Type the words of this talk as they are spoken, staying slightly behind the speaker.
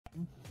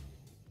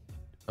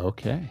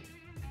Okay.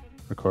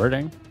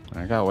 Recording.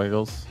 I got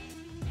wiggles.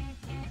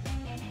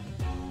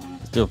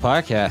 Let's do a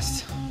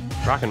podcast.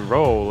 Rock and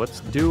roll. Let's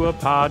do a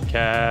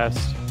podcast.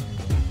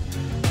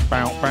 They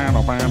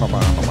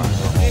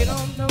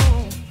don't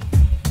know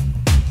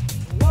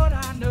what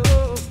I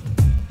know.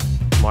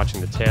 I'm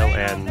watching the tail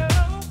end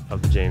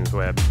of the James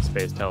Webb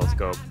Space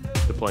Telescope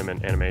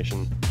deployment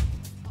animation.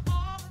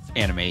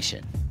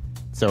 Animation.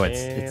 So it's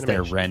their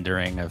Animation.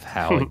 rendering of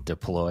how it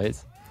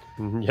deploys.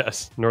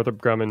 Yes, Northrop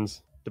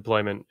Grumman's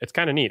deployment. It's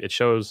kind of neat. It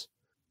shows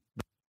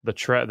the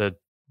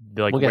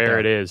We'll get where there.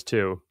 it is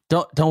too.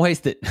 Don't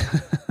waste it.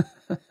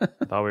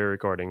 I thought we were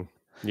recording.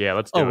 Yeah,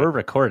 let's do Oh, it. we're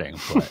recording.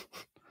 But...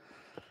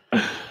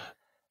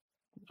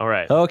 All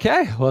right.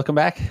 Okay. Welcome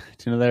back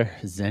to another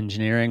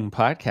Zengineering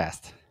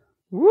podcast.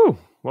 Woo!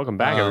 Welcome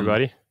back,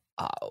 everybody.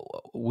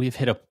 We've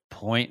hit a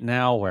point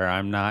now where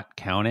I'm not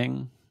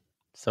counting.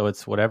 So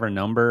it's whatever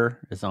number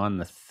is on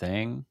the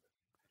thing.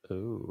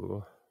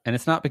 Ooh. And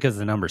it's not because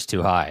the number's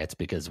too high. It's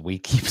because we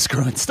keep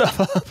screwing stuff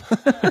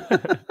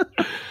up.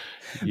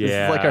 Yeah. This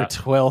is like our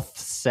 12th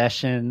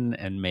session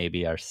and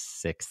maybe our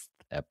 6th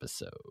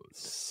episode.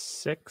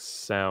 6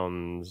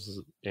 sounds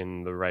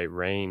in the right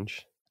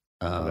range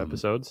of Um,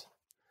 episodes.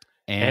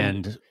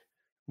 and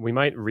We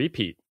might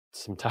repeat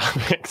some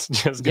topics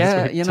just because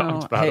yeah, we've you know,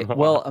 talked about hey, them a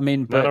well, lot. I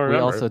mean, I but don't we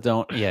remember. also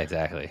don't. Yeah,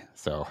 exactly.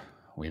 So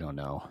we don't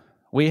know.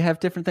 We have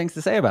different things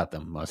to say about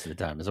them most of the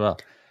time as well.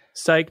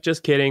 Psych,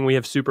 just kidding. We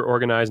have super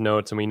organized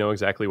notes and we know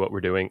exactly what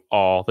we're doing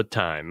all the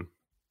time.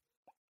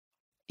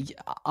 Yeah,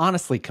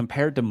 honestly,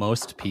 compared to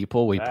most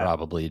people, we Bad.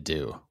 probably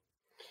do.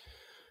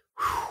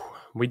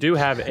 We do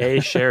have a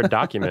shared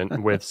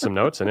document with some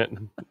notes in it.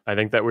 I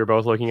think that we're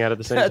both looking at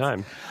the same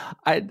time.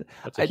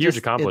 That's a huge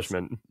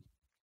accomplishment.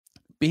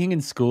 Being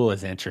in school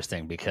is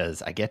interesting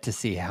because I get to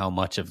see how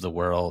much of the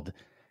world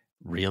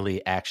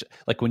really actually,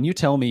 like when you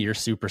tell me you're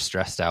super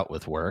stressed out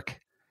with work,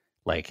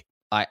 like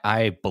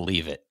I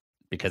believe it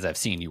because I've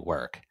seen you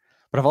work,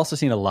 but I've also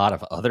seen a lot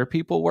of other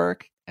people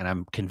work. And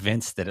I'm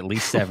convinced that at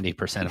least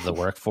 70% of the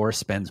workforce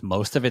spends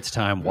most of its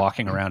time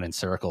walking around in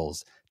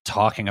circles,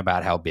 talking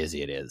about how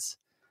busy it is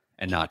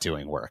and not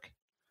doing work.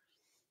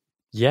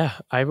 Yeah,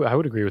 I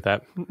would agree with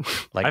that.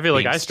 Like I feel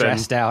like being I spend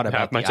stressed out half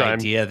about my the time.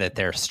 idea that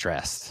they're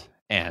stressed.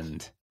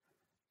 And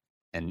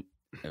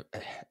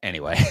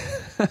anyway,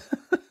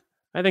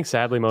 I think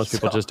sadly most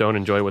people So- just don't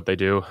enjoy what they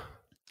do.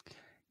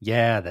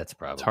 yeah, that's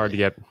probably It's hard to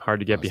get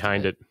most of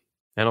behind it. it.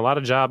 And a lot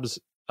of jobs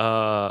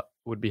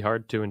would be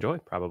hard to enjoy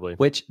probably.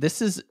 Which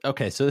this is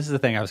okay. So this is the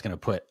thing I was going to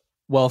put.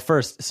 Well,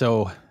 first,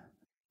 so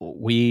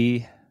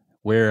we're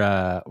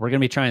going to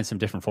be trying some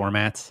different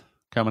formats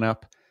coming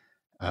up,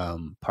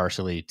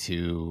 partially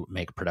to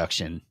make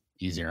production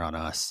easier on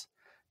us,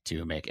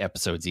 to make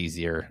episodes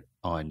easier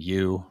on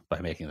you by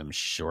making them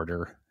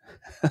shorter.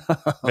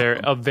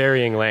 Of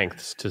varying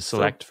lengths to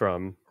select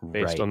from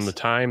based on Right. the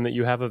time that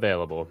you have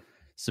available.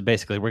 So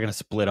basically, we're going to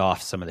split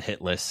off some of the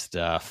hit list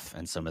stuff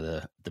and some of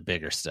the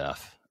bigger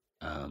stuff.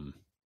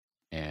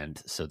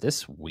 And so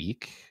this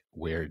week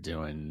we're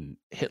doing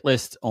hit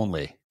list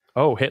only.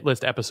 Oh, hit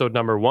list episode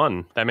number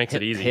 1. That makes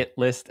it easy. Hit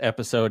list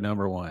episode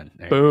number 1.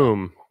 There you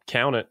Boom.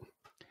 Count it.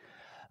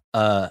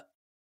 go.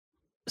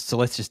 So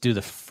let's just do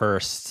the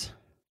first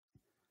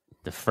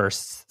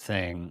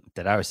thing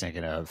that I was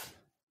thinking of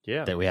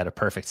Yeah. that we had a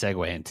perfect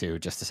segue into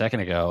just a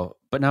second ago,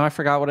 but now I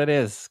forgot what it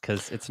is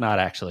because it's not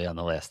actually on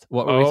the list.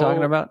 What were we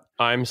talking about?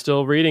 I'm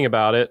still reading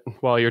about it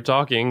while you're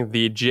talking.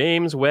 The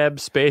James Webb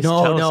Space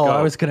Telescope. No,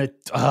 I was gonna.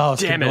 Oh, I was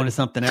Damn gonna go it. into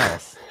something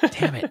else.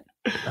 Damn it!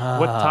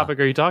 What topic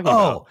are you talking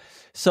about?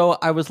 So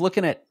I was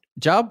looking at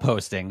job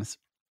postings,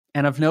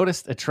 and I've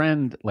noticed a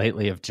trend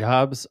lately of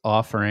jobs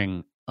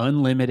offering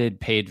unlimited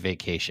paid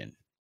vacation.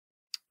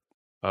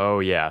 Oh,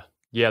 yeah.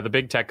 Yeah, the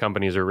big tech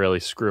companies are really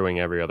screwing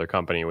every other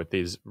company with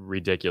these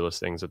ridiculous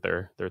things that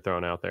they're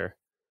throwing out there.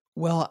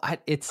 Well,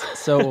 it's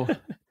so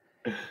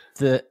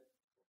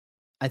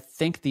I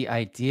think the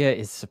idea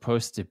is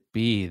supposed to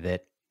be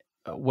that,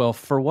 well,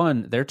 for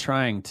one, they're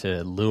trying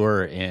to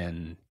lure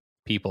in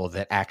people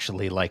that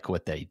actually like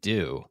what they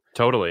do.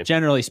 Totally.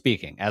 Generally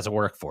speaking, as a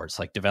workforce,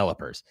 like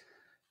developers.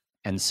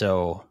 And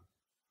so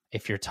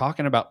if you're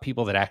talking about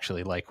people that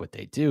actually like what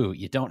they do,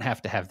 you don't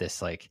have to have this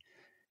like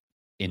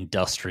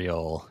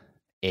industrial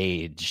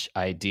age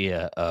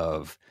idea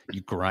of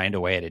you grind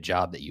away at a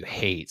job that you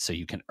hate so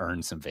you can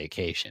earn some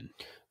vacation.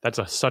 That's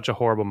such a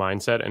horrible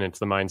mindset, and it's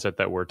the mindset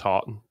that we're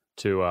taught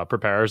to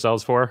prepare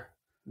ourselves for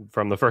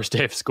from the first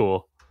day of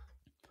school.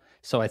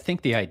 So I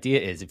think the idea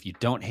is if you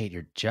don't hate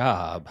your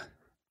job,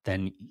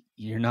 then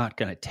you're not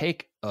going to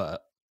take a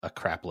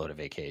crap load of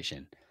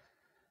vacation.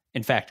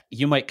 In fact,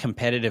 you might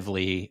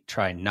competitively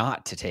try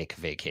not to take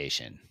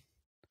vacation.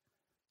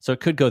 So it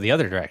could go the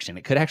other direction.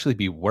 It could actually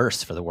be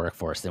worse for the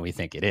workforce than we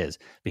think it is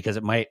because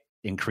it might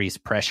increase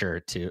pressure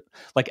to,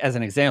 like, as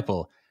an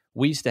example,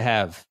 we used to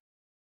have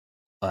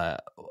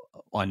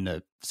on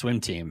the swim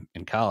team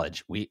in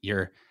college,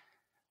 you're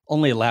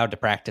only allowed to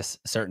practice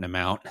a certain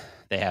amount.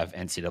 They have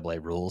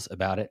NCAA rules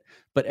about it,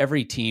 but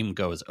every team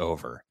goes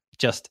over.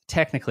 Just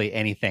technically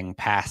anything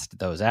past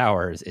those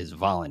hours is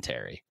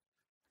voluntary.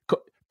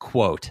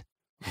 quote,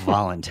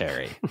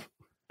 voluntary.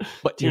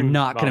 But you're Team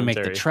not going to make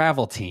the voluntary.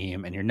 travel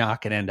team, and you're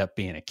not going to end up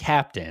being a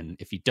captain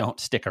if you don't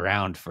stick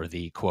around for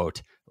the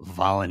quote,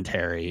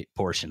 voluntary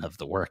portion of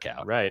the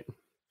workout. Right.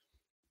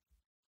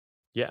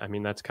 Yeah, I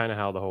mean that's kind of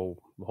how the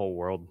whole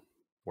world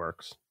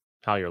works,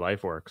 how your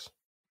life works.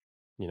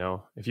 You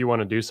know, if you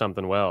want to do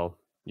something well,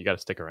 you got to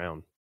stick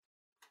around.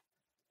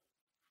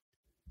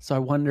 So I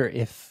wonder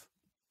if,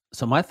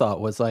 so my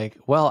thought was like,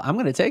 well, I'm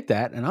going to take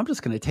that and I'm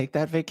just going to take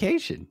that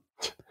vacation.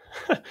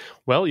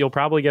 Well, you'll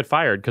probably get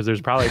fired because there's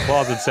probably a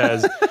clause that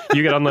says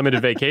you get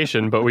unlimited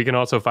vacation, but we can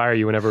also fire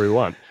you whenever we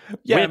want.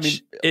 Yeah,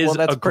 which is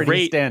that's a pretty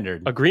great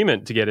standard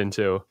agreement to get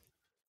into.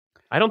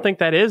 I don't think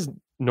that is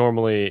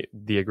normally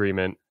the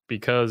agreement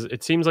because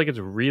it seems like it's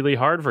really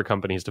hard for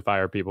companies to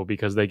fire people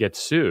because they get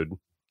sued.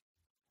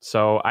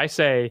 So I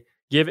say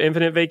give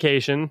infinite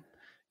vacation,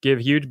 give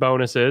huge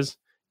bonuses,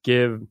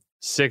 give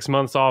 6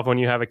 months off when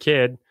you have a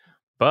kid,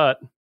 but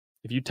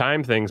if you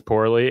time things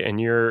poorly and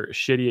you're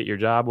shitty at your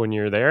job when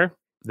you're there,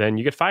 then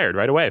you get fired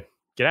right away.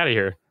 Get out of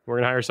here. We're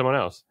going to hire someone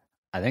else.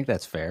 I think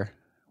that's fair.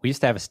 We used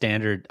to have a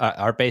standard.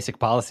 Our basic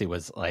policy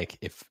was like,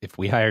 if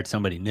we hired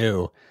somebody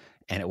new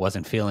and it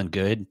wasn't feeling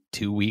good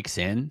 2 weeks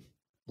in,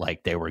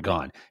 like they were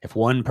gone. If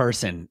one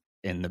person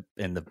in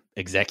the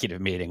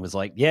executive meeting was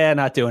like, "Yeah,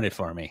 not doing it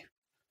for me,"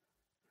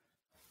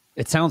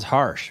 it sounds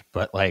harsh,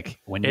 but like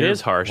when it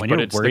is harsh, when but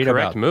you're it's the worried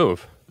correct about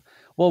move.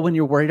 Well, when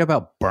you're worried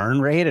about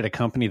burn rate at a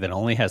company that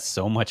only has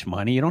so much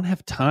money, you don't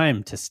have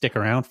time to stick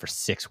around for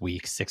 6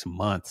 weeks, 6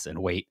 months and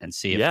wait and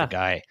see if the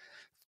guy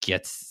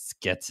gets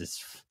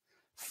his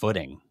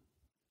footing.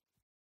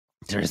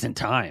 There isn't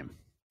time.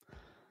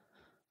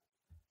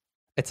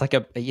 It's like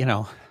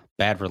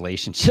bad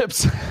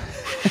relationships.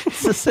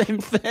 It's the same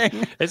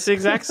thing. It's the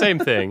exact same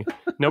thing.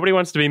 Nobody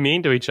wants to be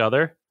mean to each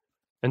other.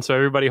 And so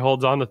everybody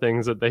holds on to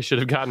things that they should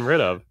have gotten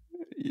rid of.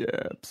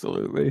 Yeah,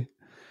 absolutely.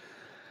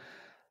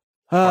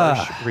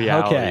 Harsh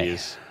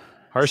realities.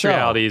 Okay. Harsh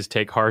realities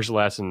take harsh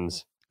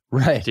lessons.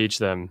 Right. Teach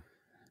them.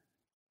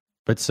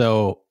 But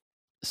so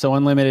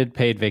unlimited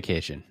paid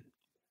vacation.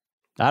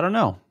 I don't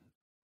know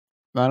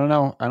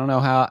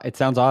how. It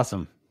sounds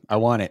awesome. I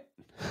want it.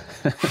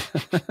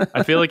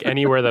 I feel like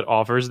anywhere that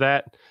offers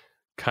that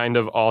kind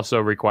of also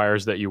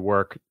requires that you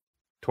work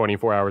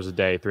 24 hours a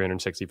day,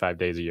 365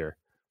 days a year.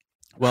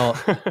 Well,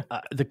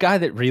 the guy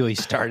that really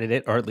started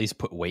it, or at least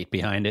put weight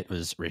behind it,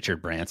 was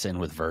Richard Branson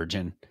with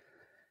Virgin.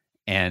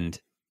 And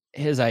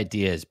his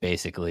idea is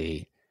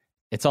basically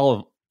it's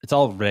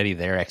already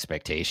their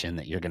expectation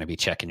that you're going to be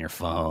checking your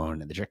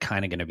phone and that you're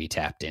kind of going to be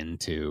tapped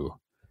into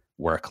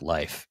work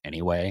life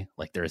anyway.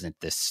 Like there isn't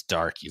this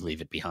stark, you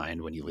leave it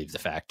behind when you leave the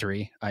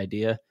factory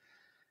idea.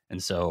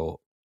 And so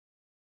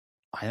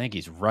I think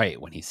he's right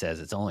when he says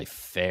it's only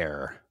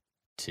fair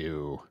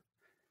to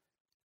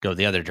go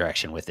the other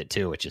direction with it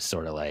too, which is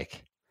sort of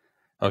like,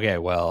 okay,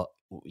 well,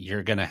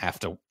 you're going to have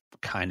to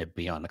kind of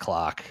be on the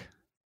clock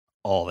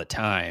all the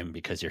time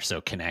because you're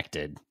so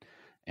connected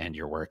and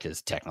your work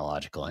is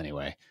technological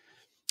anyway.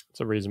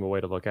 It's a reasonable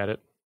way to look at it.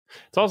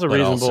 It's also but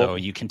reasonable. Also,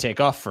 you can take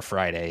off for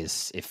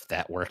Fridays if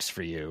that works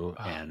for you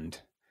and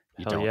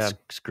you don't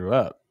screw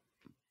up.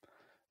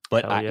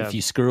 But if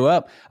you screw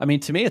up, I mean,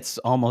 to me, it's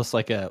almost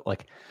like I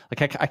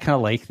kind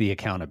of like the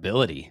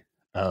accountability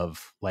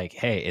of like,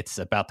 hey, it's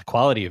about the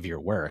quality of your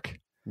work.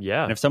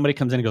 Yeah. And if somebody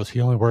comes in and goes, he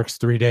only works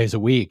 3 days a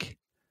week,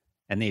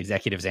 and the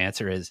executive's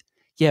answer is,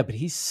 yeah, but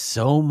he's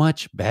so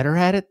much better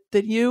at it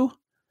than you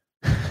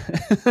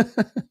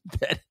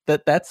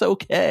that's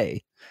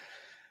okay.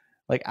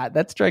 Like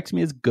that strikes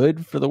me as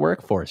good for the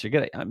workforce.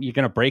 You're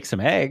gonna break some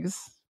eggs,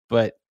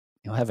 but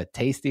you'll have a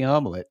tasty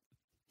omelet.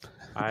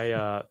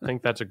 I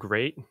think that's a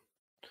great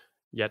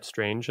yet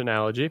strange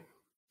analogy,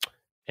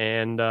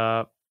 and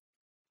I'm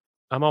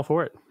all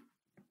for it.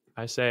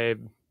 I say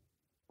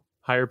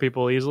hire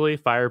people easily,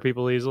 fire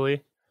people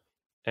easily,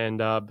 and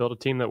build a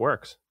team that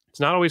works. It's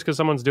not always because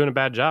someone's doing a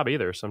bad job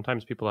either.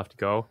 Sometimes people have to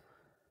go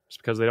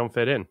just because they don't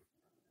fit in.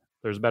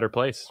 There's a better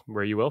place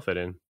where you will fit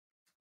in.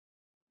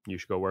 You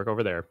should go work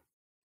over there.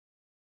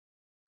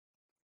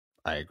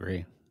 I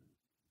agree.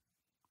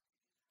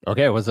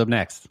 Okay, what's up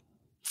next?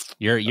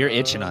 You're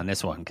itching on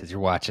this one because you're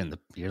watching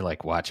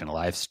watching a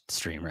live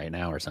stream right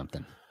now or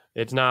something.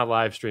 It's not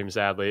live stream,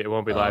 sadly. It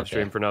won't be live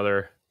stream for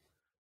another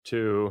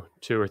two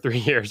or 3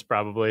 years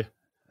probably.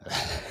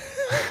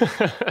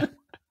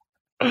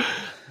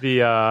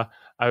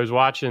 I was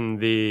watching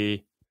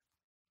the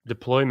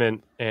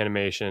deployment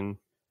animation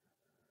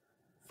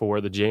for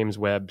the James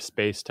Webb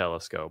Space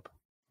Telescope,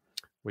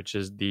 which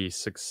is the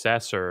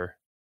successor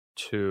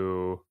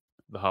to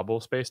the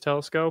Hubble Space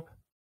Telescope.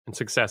 And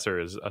successor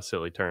is a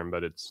silly term,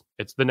 but it's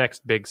the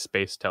next big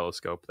space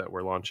telescope that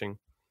we're launching.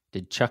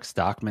 Did Chuck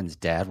Stockman's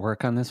dad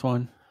work on this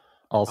one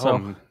also?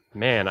 Oh,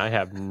 man, I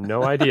have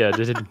no idea.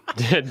 Did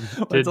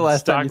When's the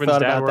last time you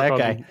thought about that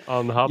guy?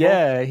 On the Hubble?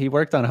 Yeah, he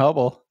worked on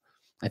Hubble,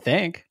 I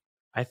think.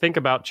 I think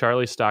about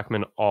Charlie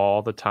Stockman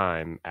all the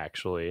time,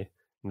 actually.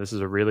 And this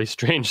is a really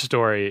strange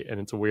story, and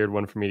it's a weird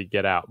one for me to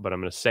get out, but I'm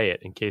going to say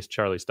it in case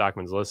Charlie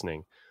Stockman's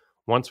listening.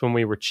 Once when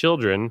we were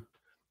children,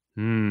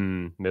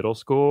 Middle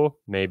school,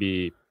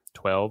 maybe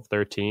 12,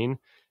 13.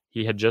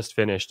 He had just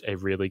finished a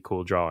really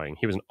cool drawing.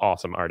 He was an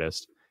awesome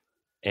artist.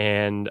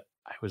 And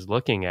I was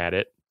looking at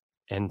it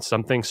and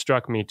something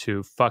struck me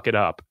to fuck it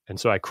up. And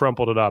so I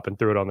crumpled it up and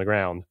threw it on the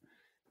ground.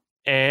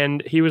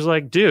 And he was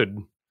like, dude,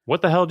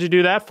 what the hell did you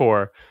do that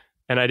for?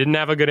 And I didn't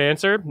have a good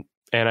answer.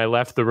 And I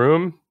left the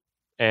room.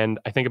 And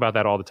I think about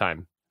that all the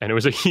time. And it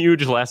was a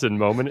huge lesson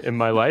moment in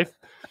my life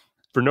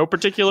for no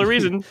particular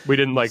reason. We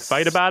didn't like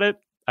fight about it.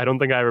 I don't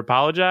think I ever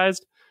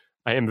apologized.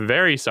 I am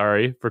very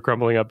sorry for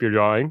crumbling up your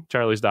drawing,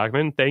 Charlie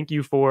Stockman. Thank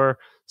you for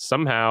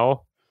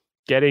somehow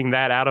getting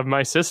that out of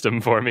my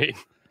system for me.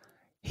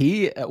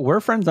 We're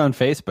friends on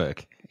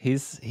Facebook.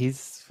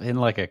 He's in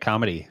like a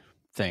comedy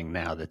thing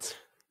now that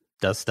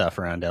does stuff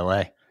around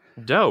LA.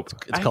 Dope.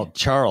 It's called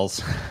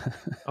Charles.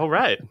 Oh,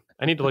 right.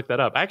 I need to look that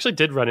up. I actually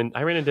did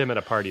I ran into him at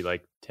a party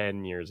like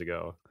 10 years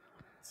ago,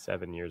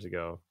 7 years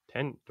ago,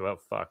 12,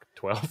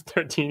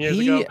 13 years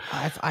ago.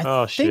 I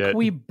think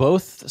we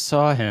both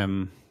saw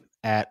him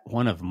at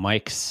one of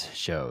Mike's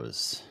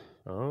shows.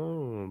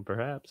 Oh,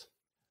 perhaps.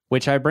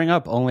 Which I bring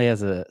up only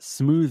as a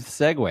smooth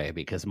segue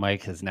because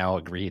Mike has now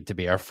agreed to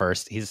be our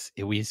first. He's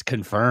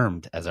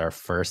confirmed as our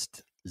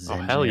first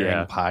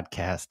Zengineering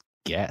podcast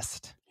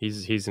guest.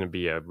 He's going to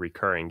be a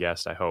recurring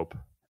guest, I hope.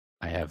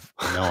 I have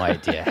no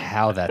idea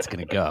how that's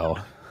going to go,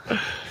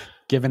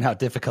 given how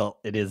difficult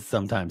it is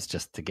sometimes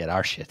just to get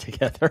our shit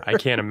together. I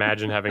can't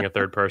imagine having a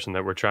third person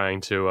that we're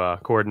trying to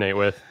coordinate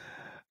with.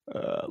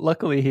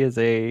 Luckily, he is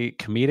a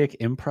comedic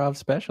improv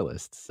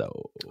specialist.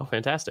 So,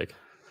 fantastic.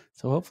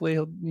 So hopefully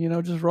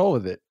he'll, just roll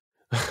with it.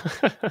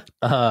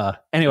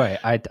 Anyway,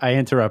 I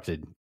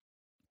interrupted.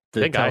 I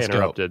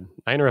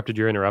interrupted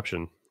your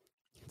interruption.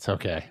 It's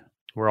okay.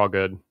 We're all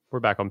good. We're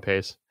back on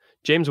pace.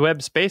 James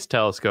Webb Space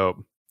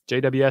Telescope,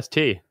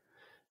 JWST.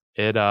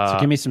 So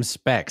give me some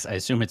specs. I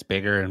assume it's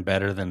bigger and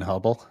better than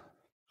Hubble.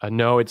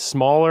 No, it's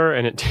smaller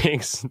and it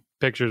takes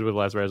pictures with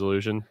less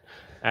resolution.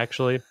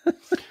 Actually,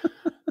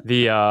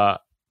 it's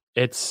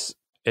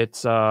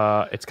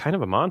kind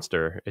of a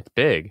monster. It's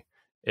big.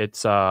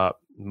 It's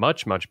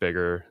much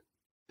bigger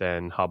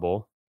than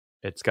Hubble.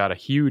 It's got a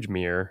huge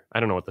mirror. I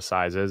don't know what the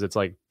size is. It's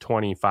like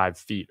 25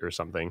 feet or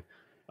something.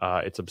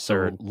 It's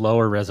absurd. So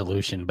lower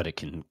resolution, but it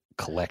can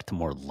collect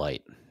more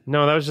light.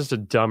 No, that was just a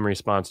dumb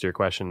response to your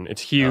question.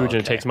 It's huge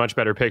and it takes much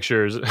better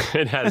pictures.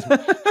 It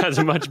has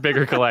a much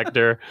bigger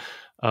collector.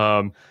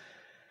 It's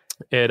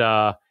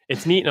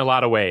neat in a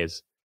lot of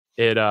ways.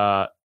 It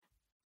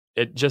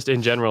just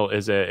in general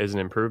is an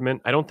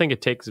improvement. I don't think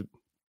it takes.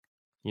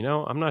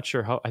 I'm not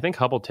sure how. I think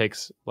Hubble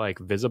takes like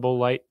visible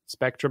light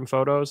spectrum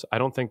photos. I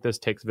don't think this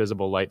takes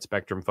visible light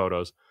spectrum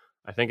photos.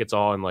 I think it's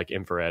all in like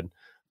infrared.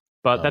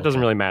 But that doesn't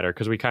really matter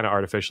because we kind of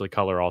artificially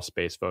color all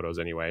space photos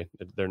anyway.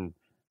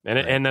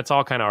 And that's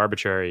all kind of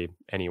arbitrary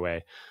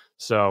anyway.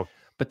 So,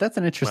 but that's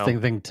an interesting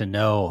thing to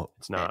know.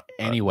 It's not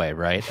anyway,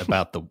 right?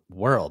 About the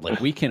world. Like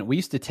we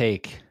used to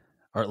take,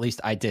 or at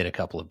least I did a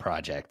couple of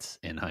projects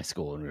in high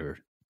school when we were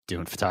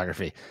doing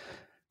photography,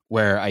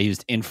 where I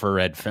used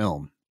infrared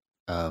film.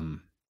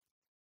 And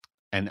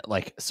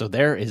so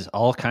there is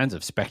all kinds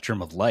of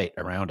spectrum of light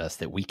around us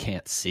that we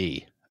can't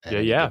see at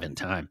any given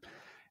time.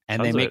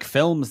 And they make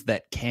films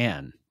that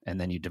can, and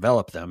then you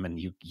develop them and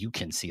you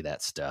can see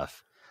that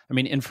stuff. I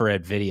mean,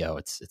 infrared video,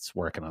 it's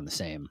working on the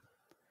same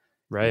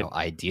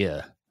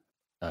idea.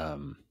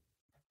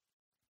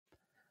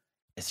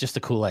 It's just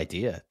a cool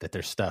idea that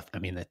there's stuff. I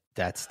mean,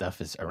 that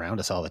stuff is around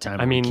us all the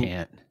time. We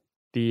can't.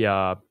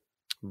 The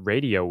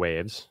radio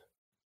waves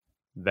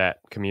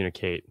that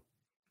communicate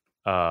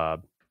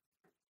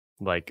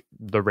like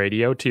the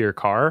radio to your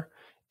car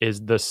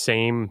is the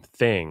same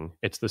thing.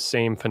 It's the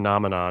same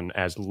phenomenon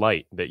as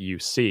light that you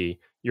see.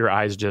 Your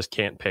eyes just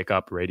can't pick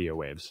up radio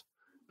waves.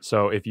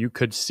 So if you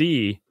could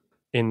see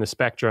in the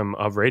spectrum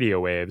of radio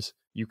waves,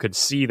 you could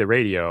see the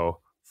radio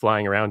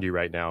flying around you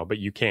right now, but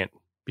you can't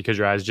because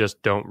your eyes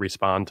just don't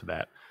respond to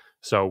that.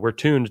 So we're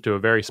tuned to a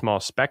very small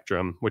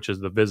spectrum, which is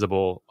the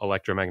visible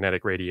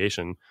electromagnetic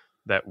radiation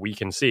that we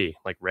can see,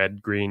 like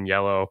red, green,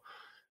 yellow.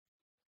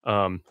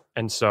 And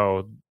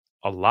so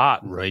a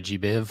lot. Roy G.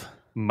 Biv.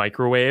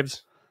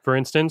 Microwaves, for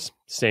instance,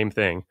 same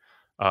thing.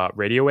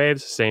 Radio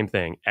waves, same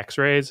thing.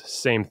 X-rays,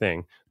 same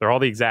thing. They're all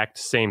the exact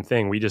same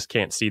thing. We just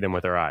can't see them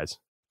with our eyes.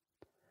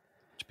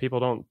 Which people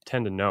don't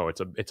tend to know.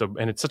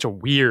 And it's such a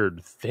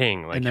weird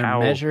thing. Like, and they're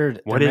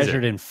measured. They're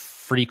measured in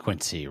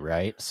frequency,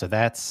 right? So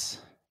that's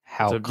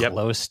how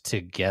close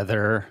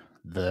together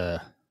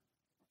the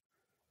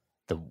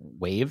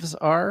waves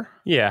are.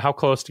 Yeah, how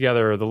close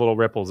together the little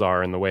ripples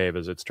are in the wave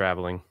as it's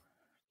traveling.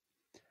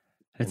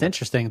 It's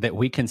interesting that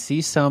we can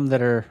see some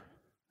that are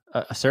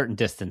a certain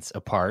distance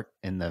apart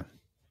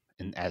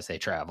as they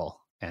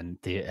travel, and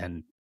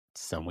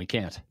some we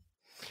can't.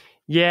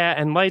 Yeah,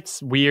 and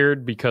light's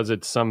weird because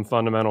it's some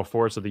fundamental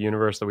force of the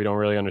universe that we don't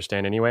really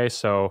understand anyway.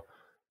 So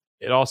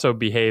it also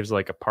behaves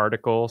like a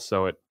particle.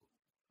 So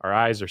our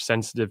eyes are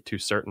sensitive to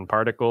certain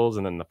particles,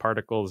 and then the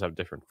particles have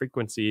different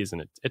frequencies,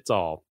 and it's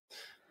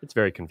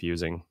very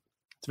confusing.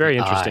 It's very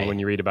The interesting eye when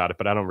you read about it,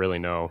 but I don't really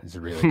know is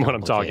really what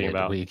I'm talking complicated.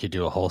 about. We could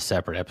do a whole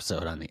separate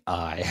episode on the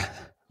eye.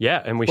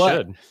 Yeah, and we But-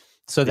 should.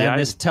 So then eye-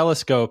 this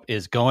telescope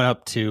is going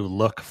up to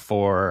look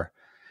for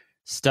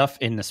stuff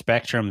in the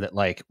spectrum that,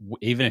 like,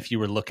 even if you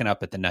were looking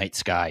up at the night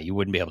sky, you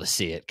wouldn't be able to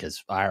see it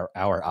because our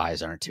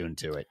eyes aren't tuned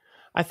to it.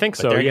 I think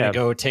But so, they're yeah. going to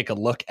go take a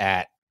look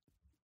at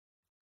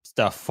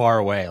stuff far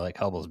away, like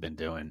Hubble's been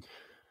doing,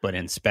 but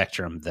in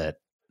spectrum that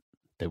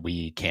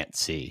we can't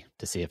see,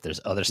 to see if there's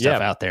other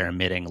stuff out there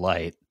emitting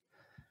light.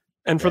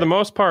 And for the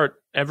most part,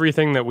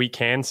 everything that we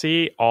can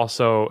see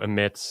also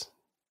emits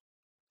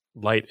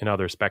light in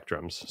other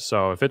spectrums.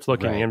 So if it's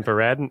looking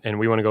infrared and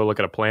we want to go look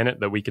at a planet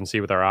that we can see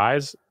with our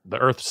eyes, the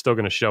Earth's still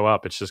going to show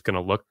up. It's just going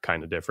to look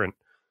kind of different.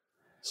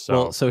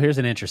 So, So here's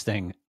an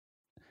interesting,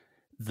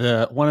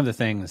 one of the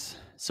things,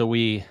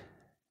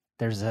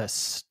 there's a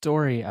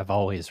story I've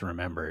always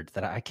remembered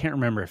that I can't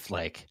remember if,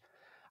 like,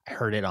 I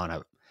heard it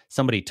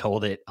somebody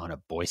told it on a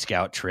Boy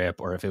Scout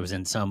trip or if it was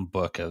in some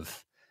book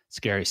of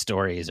scary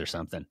stories or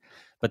something.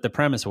 But the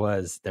premise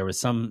was there was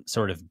some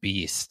sort of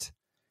beast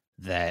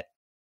that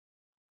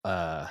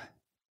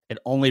it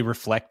only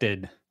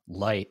reflected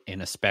light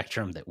in a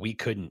spectrum that we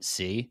couldn't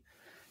see.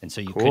 And so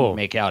you couldn't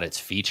make out its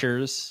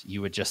features.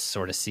 You would just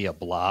sort of see a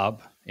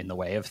blob in the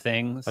way of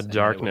things. A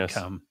darkness.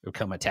 It would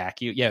come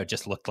attack you. Yeah, it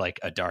just looked like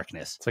a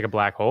darkness. It's like a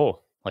black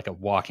hole. Like a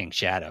walking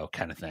shadow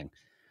kind of thing.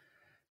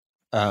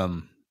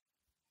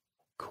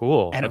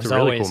 Cool. And That's it was a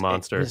really always, cool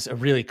monster. It was a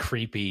really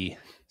creepy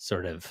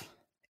sort of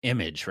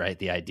image, right?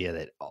 The idea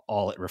that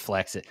all it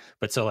reflects it.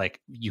 But so, like,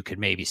 you could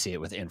maybe see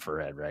it with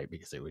infrared, right?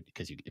 Because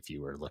if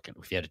you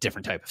had a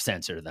different type of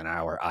sensor than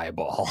our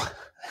eyeball,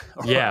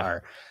 or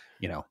yeah,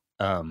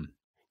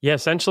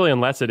 essentially,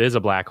 unless it is a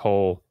black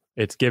hole,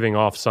 it's giving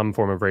off some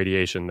form of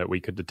radiation that we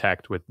could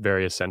detect with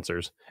various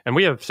sensors. And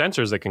we have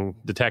sensors that can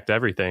detect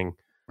everything,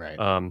 right?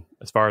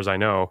 As far as I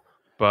know.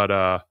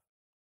 But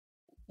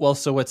well,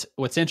 so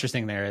what's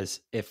interesting there is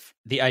if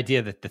the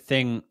idea that the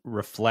thing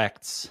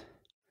reflects,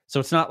 so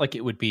it's not like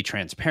it would be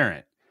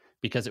transparent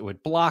because it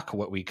would block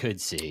what we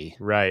could see,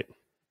 right?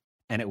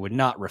 And it would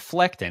not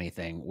reflect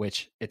anything,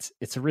 which it's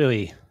a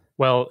really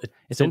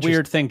it's a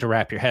weird thing to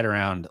wrap your head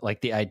around.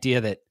 Like the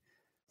idea that,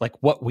 like,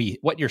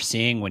 what you're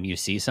seeing when you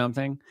see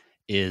something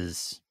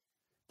is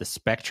the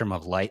spectrum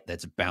of light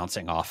that's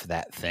bouncing off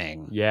that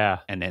thing,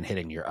 and then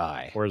hitting your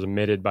eye, or is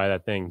emitted by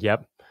that thing.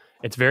 Yep,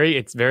 it's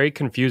very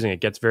confusing. It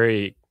gets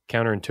very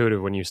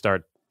counterintuitive when you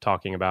start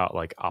talking about,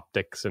 like,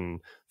 optics and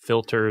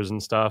filters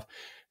and stuff.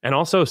 And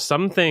also,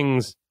 some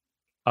things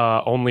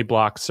only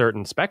block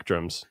certain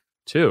spectrums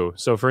too.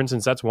 So, for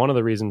instance, that's one of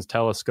the reasons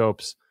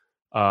telescopes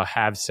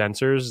have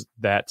sensors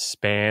that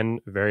span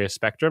various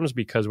spectrums,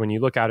 because when you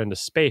look out into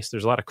space,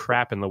 there's a lot of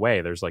crap in the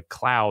way. There's, like,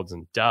 clouds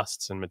and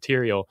dusts and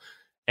material,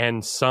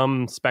 and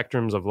some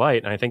spectrums of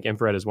light, and I think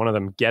infrared is one of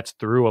them, gets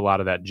through a lot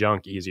of that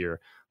junk easier.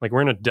 Like,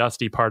 we're in a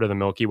dusty part of the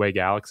Milky Way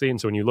galaxy,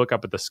 and so when you look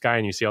up at the sky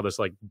and you see all this,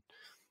 like,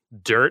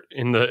 dirt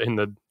in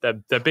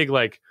that big,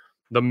 like,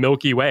 the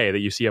Milky Way that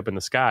you see up in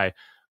the sky,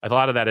 a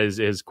lot of that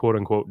is quote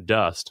unquote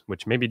dust,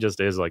 which maybe just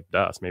is like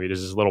dust. Maybe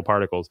it's just little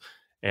particles,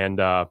 and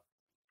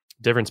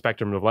different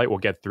spectrum of light will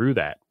get through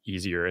that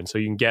easier. And so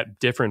you can get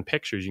different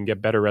pictures. You can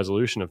get better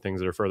resolution of things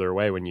that are further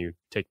away when you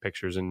take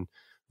pictures in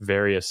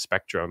various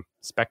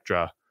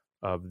spectra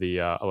of the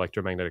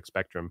electromagnetic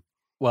spectrum.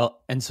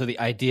 Well, and so the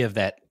idea of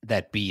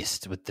that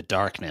beast with the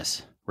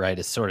darkness, right,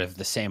 is sort of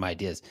the same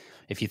ideas.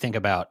 If you think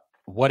about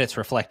what it's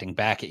reflecting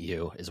back at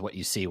you is what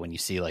you see when you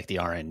see, like, the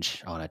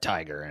orange on a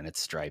tiger and its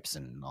stripes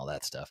and all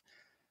that stuff.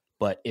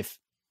 But if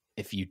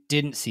you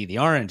didn't see the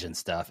orange and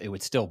stuff, it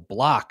would still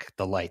block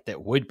the light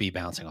that would be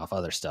bouncing off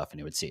other stuff, and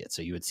you would see it.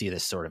 So you would see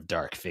this sort of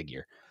dark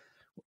figure.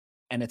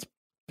 And it's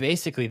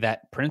basically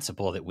that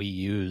principle that we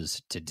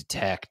use to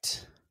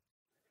detect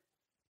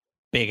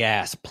big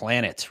ass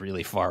planets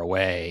really far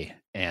away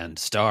and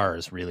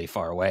stars really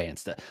far away and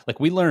stuff. Like,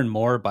 we learn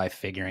more by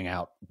figuring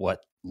out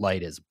what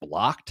light is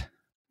blocked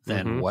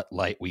than what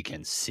light we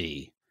can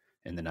see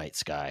in the night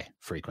sky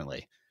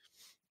frequently.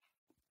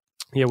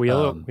 Yeah, we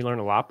learn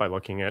a lot by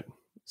looking at.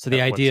 So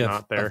the idea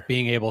of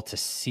being able to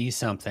see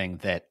something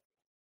that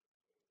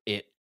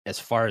as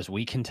far as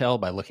we can tell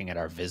by looking at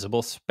our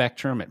visible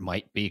spectrum, it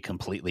might be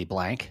completely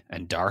blank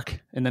and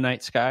dark in the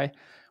night sky.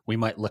 We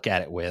might look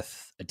at it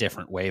with a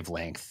different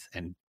wavelength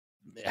and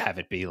have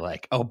it be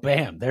like, oh,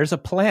 bam, there's a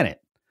planet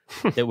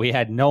that we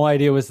had no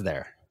idea was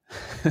there.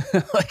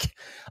 Like,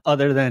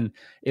 other than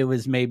it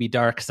was maybe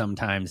dark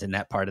sometimes in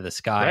that part of the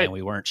sky, and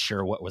we weren't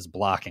sure what was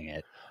blocking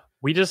it.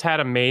 We just had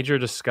a major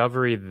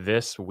discovery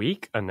this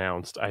week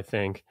announced, I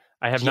think.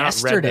 I have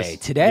not read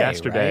this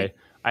yesterday. Right?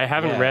 I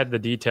haven't read the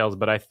details,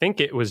 but I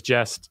think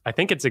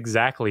it's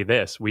exactly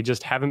this. We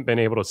just haven't been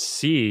able to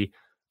see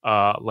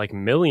like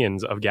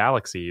millions of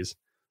galaxies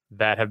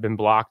that have been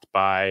blocked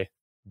by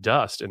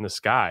dust in the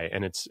sky,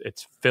 and it's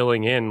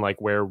filling in,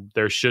 like, where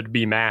there should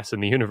be mass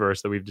in the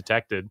universe that we've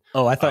detected.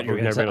 Oh, I thought you were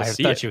going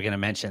to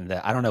mention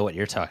that. I don't know what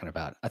you're talking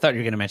about. I thought you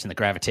were going to mention the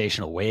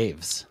gravitational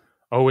waves.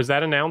 Oh, was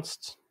that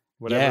announced?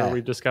 Whatever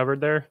we've discovered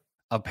there?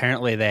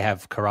 apparently they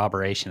have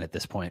corroboration at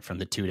this point from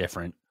the two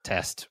different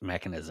test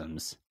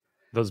mechanisms.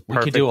 Those We could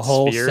perfect do a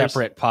whole spheres.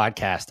 separate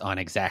podcast on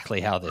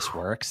exactly how this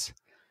works.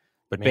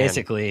 But Man.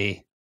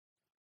 basically,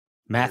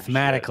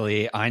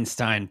 mathematically,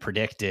 Einstein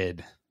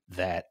predicted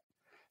that,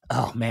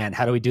 oh man,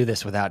 how do we do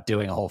this without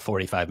doing a whole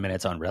 45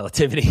 minutes on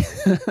relativity?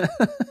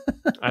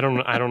 I don't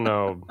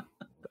know.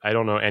 I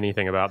don't know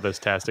anything about this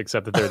test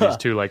except that there are these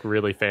two like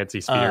really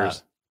fancy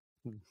spheres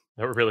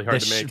that were really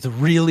hard to make. The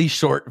really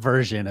short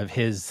version of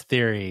his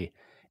theory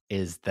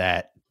is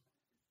that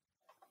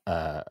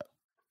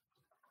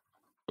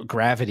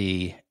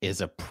gravity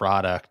is a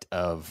product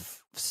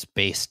of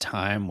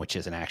space-time, which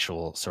is an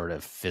actual sort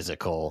of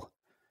physical,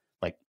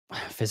 like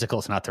physical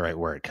is not the right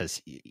word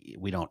because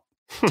we don't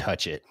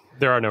touch it.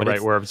 There are no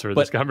right words for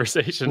this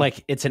conversation.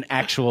 Like it's a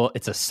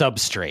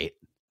substrate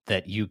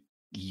that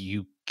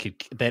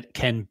that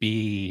can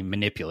be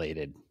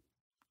manipulated,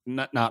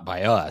 not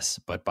by us,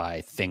 but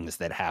by things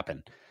that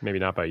happen. Maybe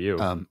not by you.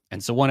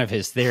 And so one of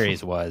his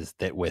theories was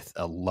that with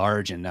a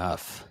large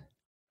enough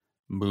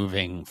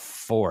moving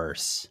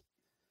force,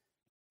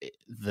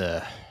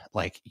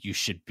 you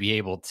should be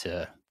able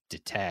to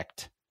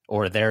detect,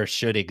 or there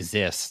should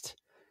exist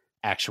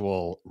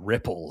actual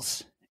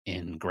ripples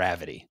in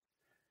gravity.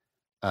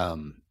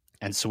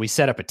 And so we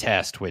set up a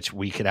test, which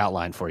we could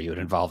outline for you. It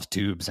involves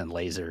tubes and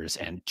lasers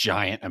and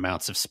giant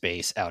amounts of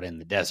space out in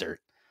the desert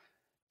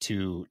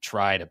to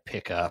try to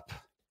pick up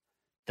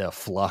the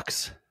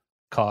flux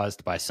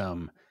caused by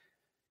some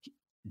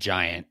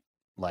giant,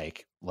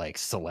 like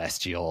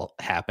celestial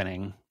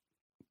happening.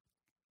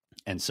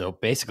 And so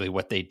basically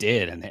what they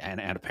did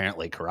and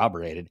apparently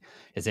corroborated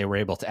is they were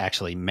able to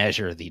actually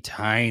measure the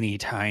tiny,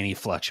 tiny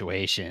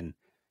fluctuation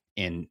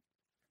in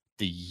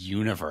the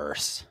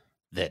universe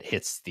that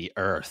hits the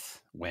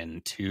Earth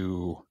when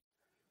two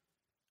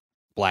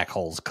black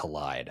holes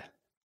collide.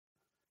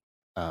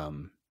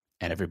 And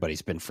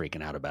everybody's been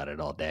freaking out about it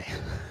all day.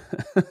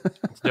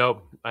 It's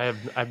dope.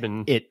 I've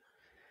been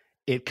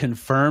it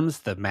confirms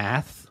the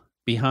math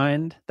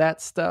behind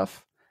that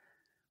stuff,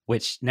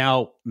 which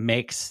now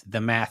makes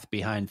the math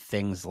behind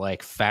things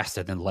like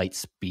faster than light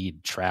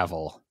speed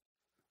travel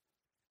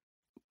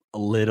a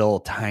little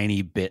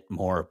tiny bit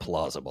more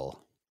plausible.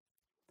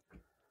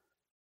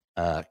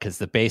 Because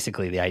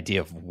basically the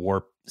idea of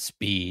warp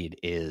speed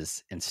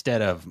is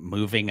instead of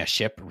moving a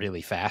ship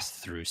really fast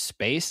through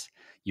space,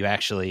 you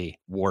actually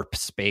warp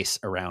space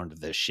around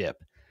the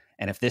ship.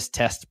 And if this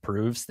test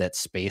proves that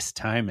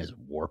space-time is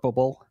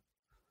warpable,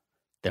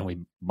 then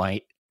we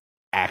might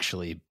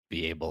actually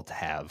be able to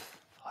have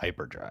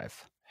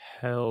hyperdrive.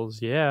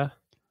 Hells yeah.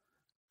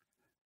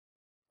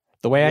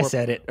 The way I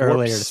said it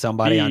earlier to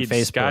somebody on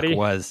Facebook, Scotty,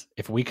 was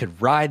if we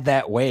could ride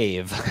that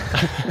wave.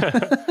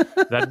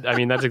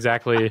 That's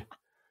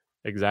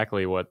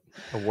exactly what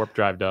a warp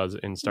drive does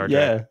in Star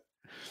Trek.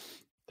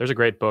 There's a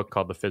great book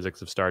called The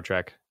Physics of Star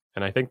Trek,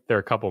 and I think there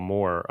are a couple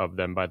more of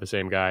them by the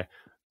same guy.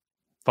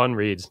 Fun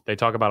reads. They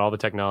talk about all the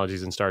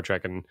technologies in Star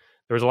Trek, and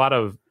there was a lot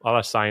of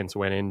science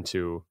went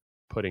into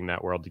putting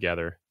that world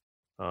together.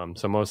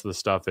 So most of the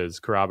stuff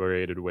is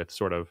corroborated with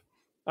sort of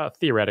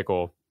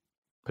theoretical,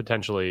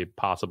 potentially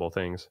possible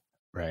things.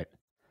 Right.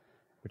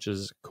 Which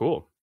is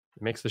cool.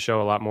 It makes the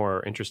show a lot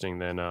more interesting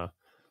than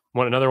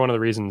another one of the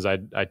reasons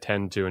I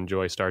tend to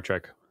enjoy Star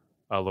Trek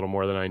a little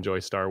more than I enjoy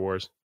Star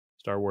Wars.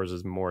 Star Wars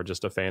is more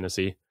just a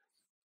fantasy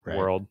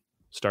world.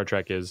 Star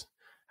Trek is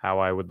how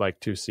I would like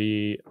to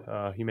see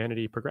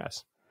humanity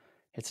progress.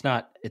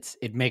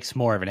 It makes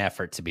more of an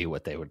effort to be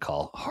what they would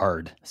call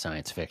hard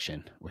science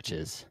fiction, which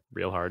is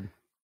real hard.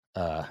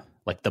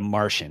 Like The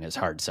Martian is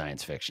hard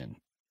science fiction,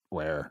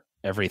 where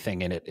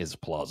everything in it is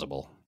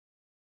plausible,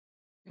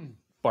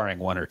 barring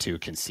one or two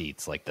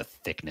conceits, like the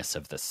thickness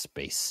of the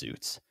space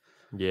suits.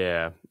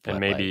 Yeah, and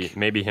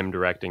maybe him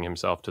directing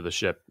himself to the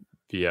ship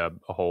via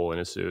a hole in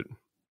his suit.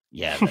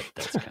 Yeah,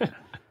 that's kind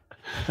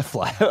of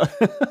fly.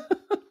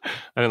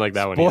 I didn't like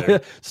that one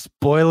either.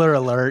 Spoiler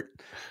alert.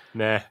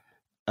 Nah.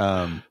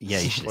 Yeah, you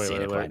should have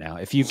seen it by now.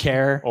 If you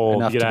care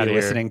enough to be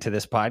listening to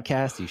this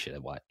podcast, you should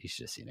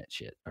have seen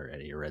it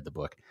already or read the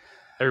book.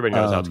 Everybody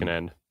knows how it's going to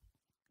end.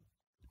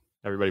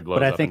 Everybody blows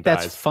up. But I think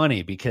that's dies.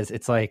 funny because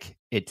it's like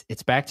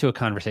it's back to a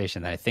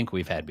conversation that I think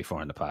we've had before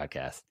on the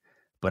podcast,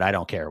 but I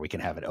don't care. We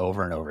can have it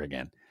over and over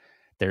again.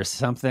 There's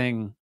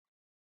something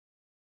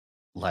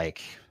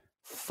like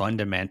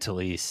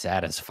fundamentally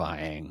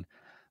satisfying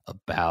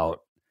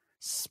about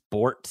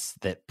sports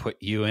that put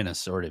you in a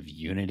sort of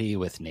unity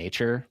with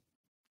nature,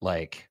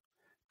 like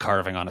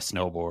carving on a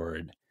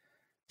snowboard,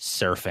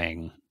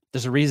 surfing.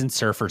 There's a reason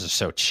surfers are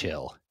so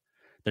chill.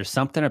 There's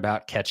something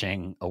about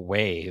catching a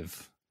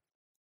wave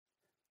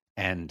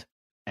and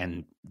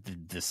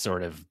the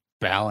sort of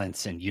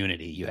balance and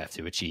unity you have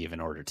to achieve in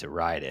order to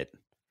ride it,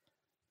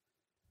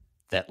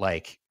 that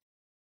like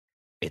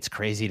it's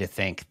crazy to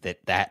think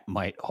that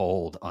might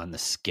hold on the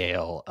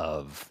scale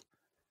of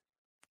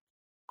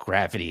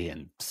gravity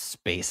and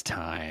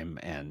space-time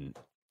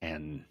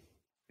and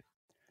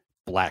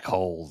black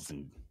holes,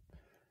 and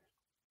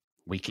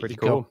we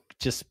can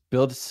just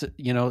build,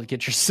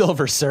 get your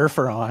Silver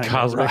Surfer on.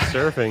 Cosmic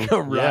surfing. Go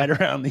ride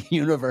around the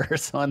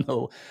universe on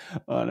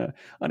a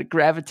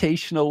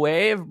gravitational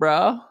wave,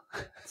 bro.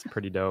 It's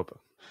pretty dope.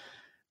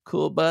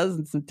 Cool buzz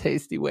and some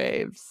tasty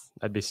waves.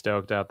 I'd be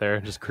stoked out there,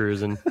 just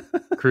cruising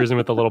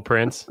with the little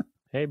prince.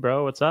 Hey,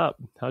 bro, what's up?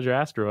 How's your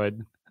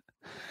asteroid?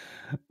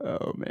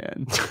 Oh,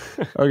 man.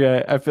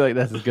 Okay, I feel like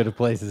that's as good a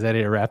place as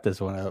any to wrap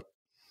this one up.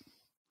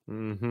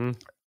 Mm-hmm.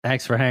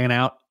 Thanks for hanging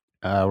out.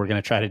 We're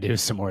going to try to do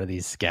some more of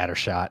these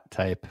scattershot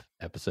type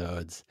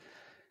episodes,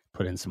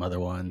 put in some other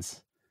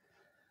ones.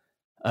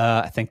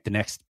 I think the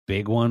next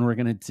big one we're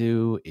going to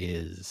do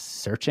is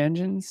search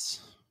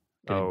engines.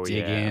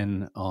 Dig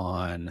in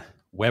on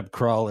web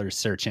crawlers,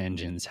 search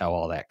engines, how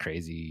all that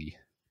crazy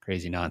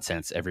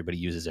nonsense everybody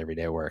uses every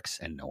day works,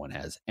 and no one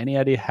has any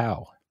idea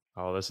how.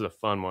 Oh, this is a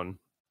fun one.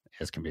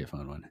 This can be a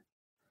fun one.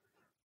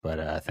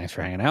 But thanks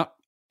for hanging out.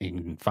 You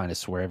can find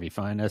us wherever you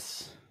find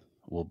us.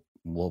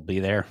 We'll be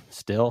there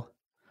still.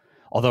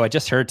 Although I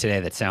just heard today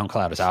that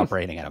SoundCloud is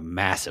operating at a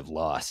massive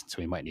loss, so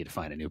we might need to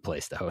find a new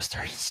place to host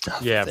our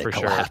stuff. Yeah, for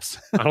collapse.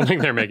 Sure. I don't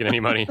think they're making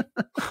any money.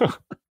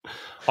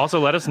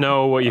 Also, let us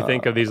know what you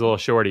think of these little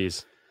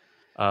shorties,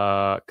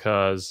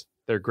 because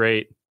they're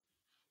great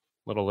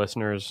little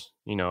listeners.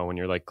 When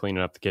you're like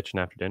cleaning up the kitchen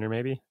after dinner,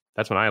 maybe.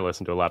 That's when I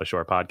listen to a lot of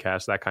short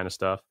podcasts, that kind of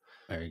stuff.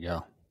 There you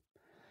go.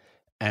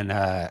 And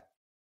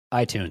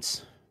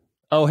iTunes.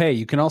 Oh, hey,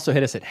 you can also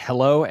hit us at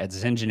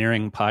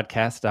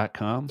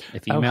hello@zengineeringpodcast.com.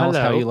 If email's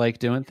how you like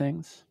doing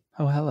things.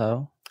 Oh,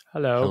 hello.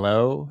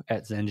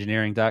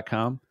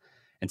 Hello@zengineering.com.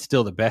 And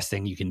still the best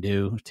thing you can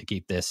do to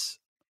keep this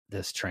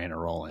train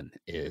a-rolling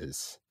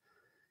is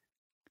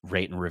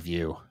rate and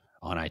review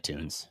on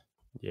iTunes.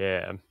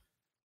 Yeah.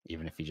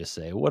 Even if you just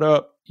say, what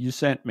up? You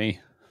sent me.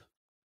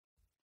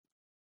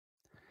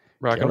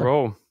 Rock and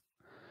roll.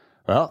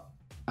 Well,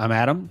 I'm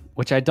Adam,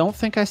 which I don't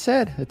think I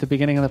said at the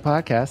beginning of the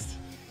podcast.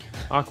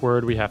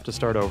 Awkward. We have to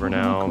start over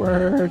now.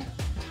 Awkward.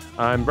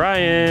 I'm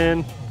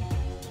Brian.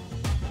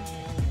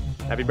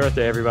 Happy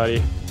birthday, everybody.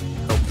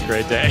 Hope it's a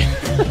great day.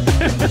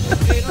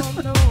 They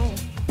don't know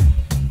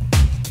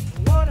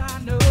what I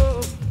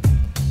know.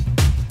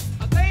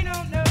 They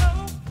don't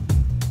know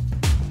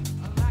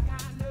like I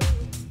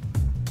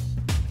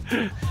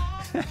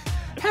know.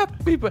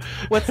 Happy,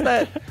 what's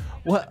that?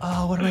 What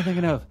am I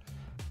thinking of?